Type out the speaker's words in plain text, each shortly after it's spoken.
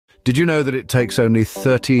Did you know that it takes only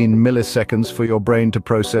 13 milliseconds for your brain to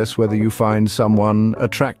process whether you find someone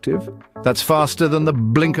attractive? That's faster than the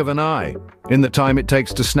blink of an eye. In the time it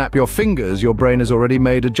takes to snap your fingers, your brain has already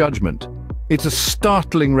made a judgment. It's a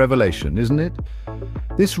startling revelation, isn't it?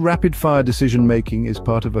 This rapid-fire decision-making is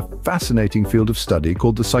part of a fascinating field of study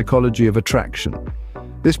called the psychology of attraction.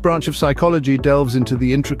 This branch of psychology delves into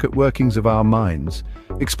the intricate workings of our minds,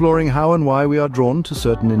 exploring how and why we are drawn to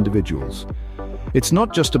certain individuals. It's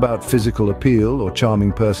not just about physical appeal or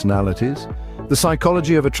charming personalities. The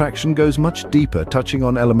psychology of attraction goes much deeper, touching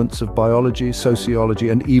on elements of biology, sociology,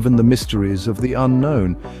 and even the mysteries of the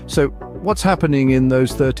unknown. So, what's happening in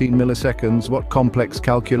those 13 milliseconds? What complex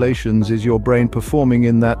calculations is your brain performing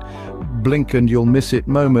in that blink and you'll miss it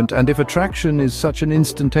moment? And if attraction is such an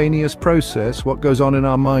instantaneous process, what goes on in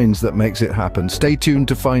our minds that makes it happen? Stay tuned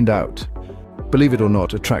to find out. Believe it or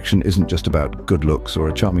not, attraction isn't just about good looks or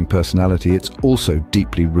a charming personality, it's also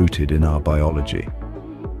deeply rooted in our biology.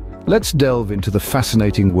 Let's delve into the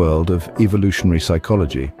fascinating world of evolutionary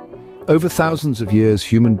psychology. Over thousands of years,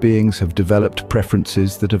 human beings have developed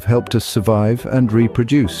preferences that have helped us survive and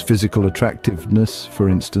reproduce. Physical attractiveness, for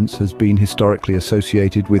instance, has been historically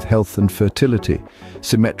associated with health and fertility.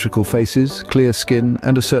 Symmetrical faces, clear skin,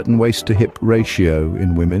 and a certain waist-to-hip ratio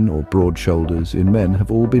in women or broad shoulders in men have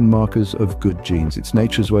all been markers of good genes. It's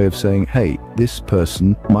nature's way of saying, hey, this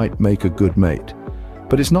person might make a good mate.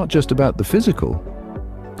 But it's not just about the physical.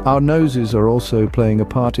 Our noses are also playing a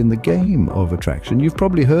part in the game of attraction. You've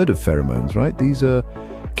probably heard of pheromones, right? These are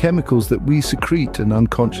chemicals that we secrete and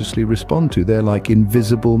unconsciously respond to. They're like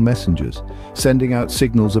invisible messengers, sending out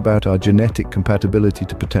signals about our genetic compatibility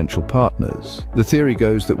to potential partners. The theory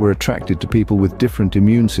goes that we're attracted to people with different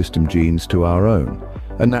immune system genes to our own,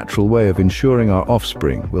 a natural way of ensuring our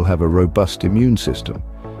offspring will have a robust immune system.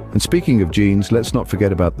 And speaking of genes, let's not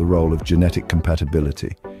forget about the role of genetic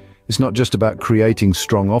compatibility. It's not just about creating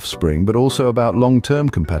strong offspring, but also about long-term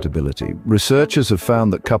compatibility. Researchers have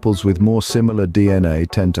found that couples with more similar DNA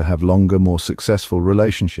tend to have longer, more successful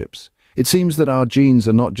relationships. It seems that our genes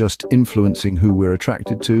are not just influencing who we're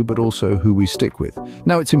attracted to, but also who we stick with.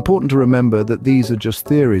 Now, it's important to remember that these are just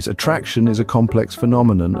theories. Attraction is a complex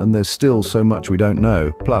phenomenon, and there's still so much we don't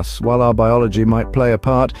know. Plus, while our biology might play a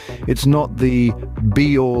part, it's not the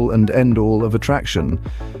be-all and end-all of attraction.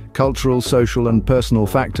 Cultural, social, and personal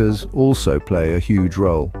factors also play a huge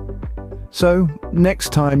role. So,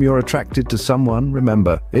 next time you're attracted to someone,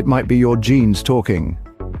 remember, it might be your genes talking.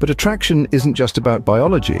 But attraction isn't just about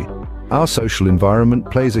biology. Our social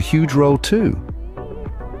environment plays a huge role too.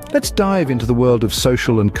 Let's dive into the world of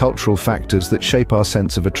social and cultural factors that shape our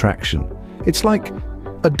sense of attraction. It's like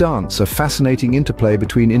a dance, a fascinating interplay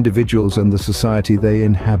between individuals and the society they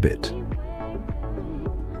inhabit.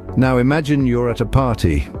 Now imagine you're at a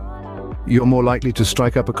party. You're more likely to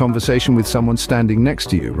strike up a conversation with someone standing next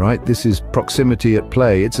to you, right? This is proximity at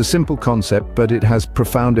play. It's a simple concept, but it has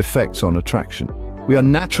profound effects on attraction. We are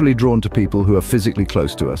naturally drawn to people who are physically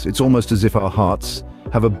close to us. It's almost as if our hearts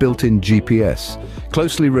have a built-in GPS.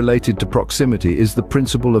 Closely related to proximity is the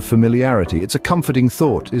principle of familiarity. It's a comforting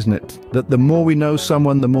thought, isn't it? That the more we know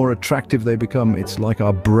someone, the more attractive they become. It's like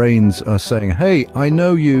our brains are saying, hey, I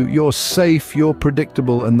know you, you're safe, you're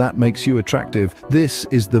predictable, and that makes you attractive. This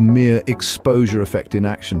is the mere exposure effect in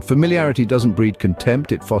action. Familiarity doesn't breed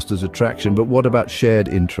contempt, it fosters attraction. But what about shared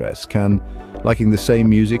interests? Can liking the same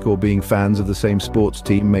music or being fans of the same sports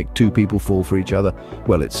team make two people fall for each other?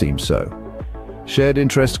 Well, it seems so. Shared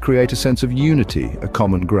interests create a sense of unity, a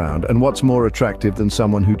common ground, and what's more attractive than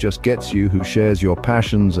someone who just gets you, who shares your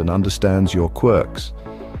passions and understands your quirks?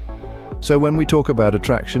 So when we talk about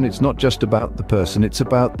attraction, it's not just about the person, it's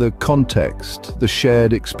about the context, the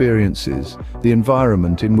shared experiences, the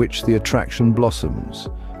environment in which the attraction blossoms.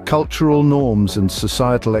 Cultural norms and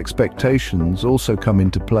societal expectations also come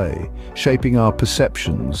into play, shaping our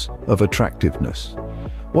perceptions of attractiveness.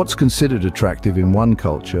 What's considered attractive in one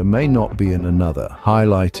culture may not be in another,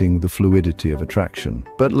 highlighting the fluidity of attraction.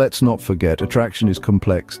 But let's not forget, attraction is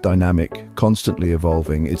complex, dynamic, constantly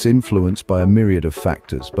evolving. It's influenced by a myriad of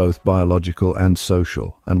factors, both biological and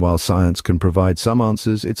social. And while science can provide some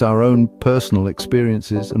answers, it's our own personal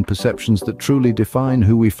experiences and perceptions that truly define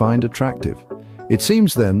who we find attractive. It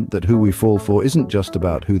seems then that who we fall for isn't just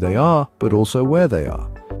about who they are, but also where they are.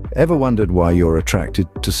 Ever wondered why you're attracted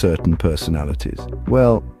to certain personalities?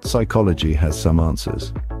 Well, psychology has some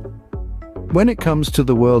answers. When it comes to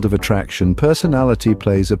the world of attraction, personality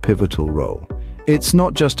plays a pivotal role. It's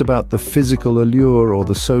not just about the physical allure or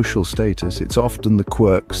the social status, it's often the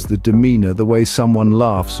quirks, the demeanor, the way someone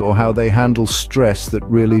laughs, or how they handle stress that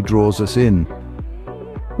really draws us in.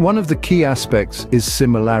 One of the key aspects is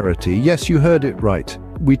similarity. Yes, you heard it right.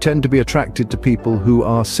 we tend to be attracted to people who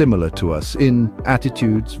are similar to us in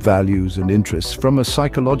attitudes, values, and interests. From a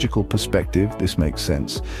psychological perspective, this makes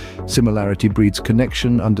sense. Similarity breeds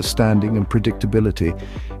connection, understanding, and predictability.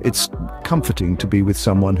 It's comforting to be with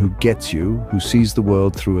someone who gets you, who sees the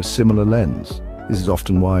world through a similar lens. This is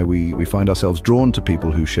often why we find ourselves drawn to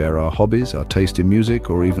people who share our hobbies, our taste in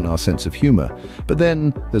music, or even our sense of humor. But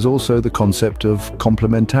then there's also the concept of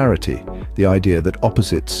complementarity, the idea that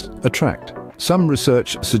opposites attract. Some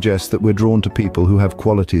research suggests that we're drawn to people who have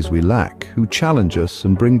qualities we lack, who challenge us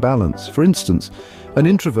and bring balance. For instance, an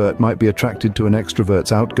introvert might be attracted to an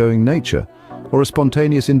extrovert's outgoing nature, or a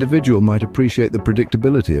spontaneous individual might appreciate the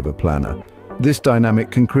predictability of a planner. This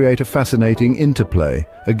dynamic can create a fascinating interplay,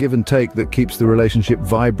 a give and take that keeps the relationship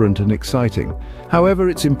vibrant and exciting. However,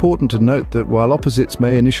 it's important to note that while opposites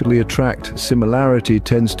may initially attract, similarity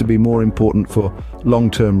tends to be more important for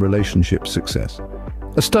long-term relationship success.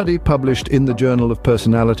 A study published in the Journal of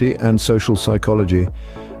Personality and Social Psychology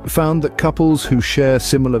found that couples who share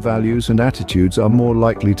similar values and attitudes are more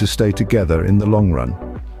likely to stay together in the long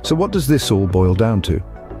run. So what does this all boil down to?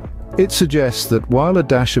 It suggests that while a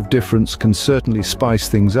dash of difference can certainly spice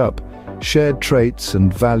things up, shared traits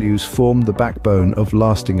and values form the backbone of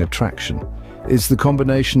lasting attraction. It's the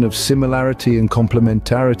combination of similarity and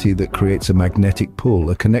complementarity that creates a magnetic pull,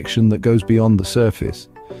 a connection that goes beyond the surface.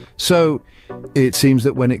 So, it seems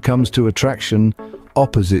that when it comes to attraction,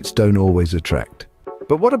 opposites don't always attract.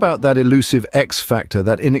 But what about that elusive X factor,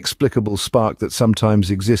 that inexplicable spark that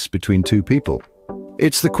sometimes exists between two people?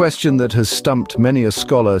 It's the question that has stumped many a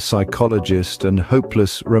scholar, psychologist, and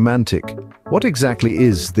hopeless romantic. What exactly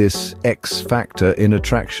is this X factor in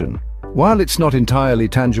attraction? While it's not entirely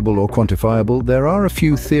tangible or quantifiable, there are a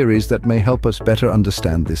few theories that may help us better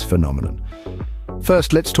understand this phenomenon.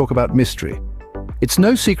 First, let's talk about mystery. It's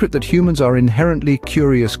no secret that humans are inherently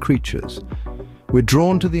curious creatures. We're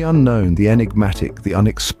drawn to the unknown, the enigmatic, the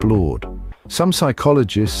unexplored. Some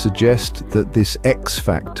psychologists suggest that this X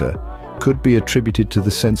factor could be attributed to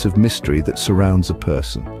the sense of mystery that surrounds a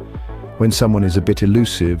person. When someone is a bit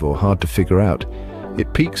elusive or hard to figure out,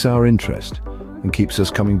 it piques our interest and keeps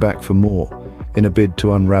us coming back for more, in a bid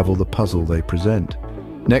to unravel the puzzle they present.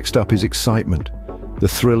 Next up is excitement, the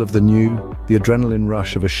thrill of the new, the adrenaline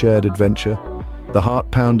rush of a shared adventure, the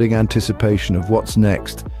heart-pounding anticipation of what's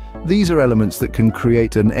next. These are elements that can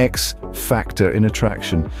create an X factor in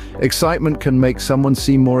attraction. Excitement can make someone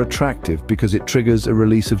seem more attractive because it triggers a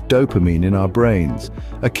release of dopamine in our brains,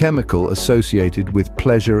 a chemical associated with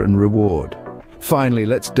pleasure and reward. Finally,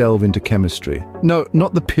 let's delve into chemistry. No,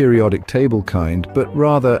 not the periodic table kind, but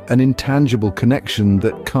rather an intangible connection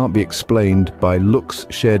that can't be explained by looks,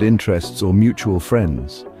 shared interests, or mutual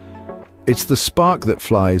friends. It's the spark that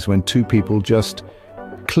flies when two people just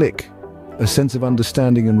click, a sense of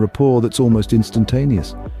understanding and rapport that's almost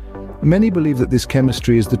instantaneous. Many believe that this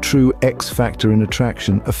chemistry is the true X factor in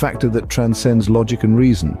attraction, a factor that transcends logic and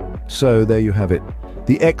reason. So there you have it.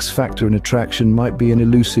 The X factor in attraction might be an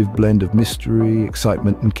elusive blend of mystery,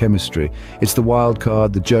 excitement, and chemistry. It's the wild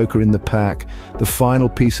card, the joker in the pack, the final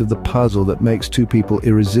piece of the puzzle that makes two people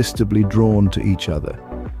irresistibly drawn to each other.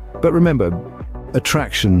 But remember,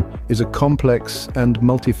 attraction is a complex and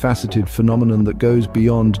multifaceted phenomenon that goes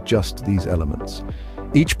beyond just these elements.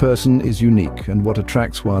 Each person is unique, and what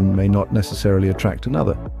attracts one may not necessarily attract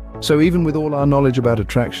another. So even with all our knowledge about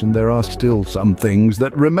attraction, there are still some things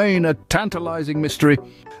that remain a tantalizing mystery.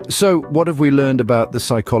 So what have we learned about the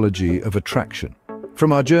psychology of attraction?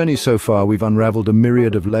 From our journey so far, we've unraveled a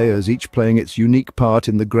myriad of layers, each playing its unique part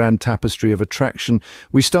in the grand tapestry of attraction.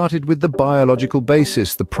 We started with the biological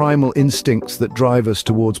basis, the primal instincts that drive us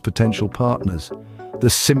towards potential partners. The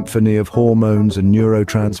symphony of hormones and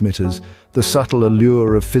neurotransmitters, the subtle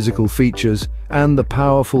allure of physical features, and the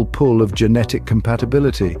powerful pull of genetic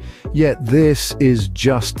compatibility. Yet this is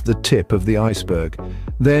just the tip of the iceberg.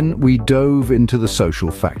 Then we dove into the social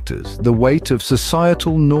factors, the weight of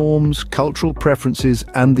societal norms, cultural preferences,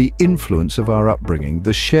 and the influence of our upbringing,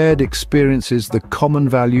 the shared experiences, the common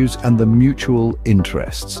values, and the mutual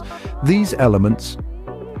interests. These elements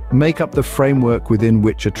make up the framework within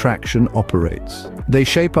which attraction operates. They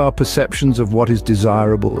shape our perceptions of what is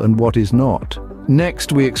desirable and what is not.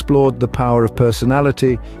 Next, we explored the power of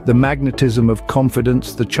personality, the magnetism of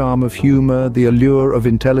confidence, the charm of humor, the allure of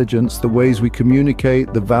intelligence, the ways we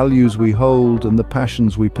communicate, the values we hold, and the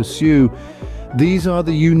passions we pursue. These are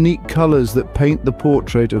the unique colors that paint the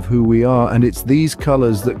portrait of who we are, and it's these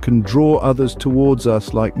colors that can draw others towards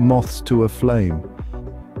us like moths to a flame.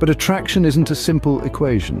 But attraction isn't a simple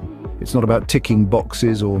equation. It's not about ticking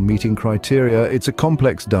boxes or meeting criteria. It's a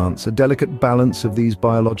complex dance, a delicate balance of these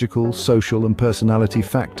biological, social, and personality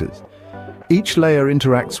factors. Each layer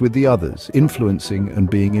interacts with the others, influencing and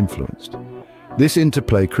being influenced. This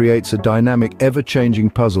interplay creates a dynamic, ever-changing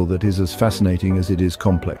puzzle that is as fascinating as it is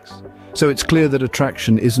complex. So it's clear that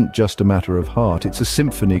attraction isn't just a matter of heart, it's a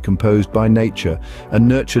symphony composed by nature and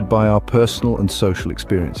nurtured by our personal and social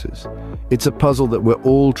experiences. It's a puzzle that we're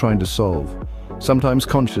all trying to solve, sometimes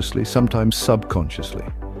consciously, sometimes subconsciously.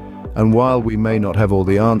 And while we may not have all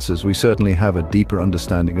the answers, we certainly have a deeper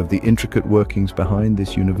understanding of the intricate workings behind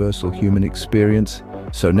this universal human experience.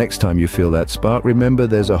 So next time you feel that spark, remember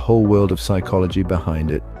there's a whole world of psychology behind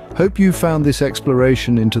it. Hope you found this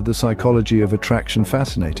exploration into the psychology of attraction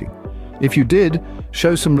fascinating. If you did,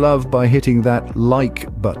 show some love by hitting that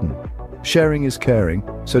like button. Sharing is caring,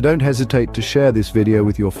 so don't hesitate to share this video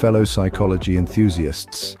with your fellow psychology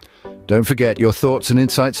enthusiasts. Don't forget, your thoughts and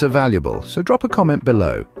insights are valuable, so drop a comment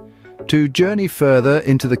below. To journey further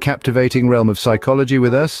into the captivating realm of psychology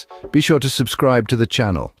with us, be sure to subscribe to the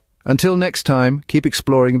channel. Until next time, keep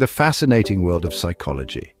exploring the fascinating world of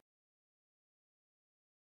psychology.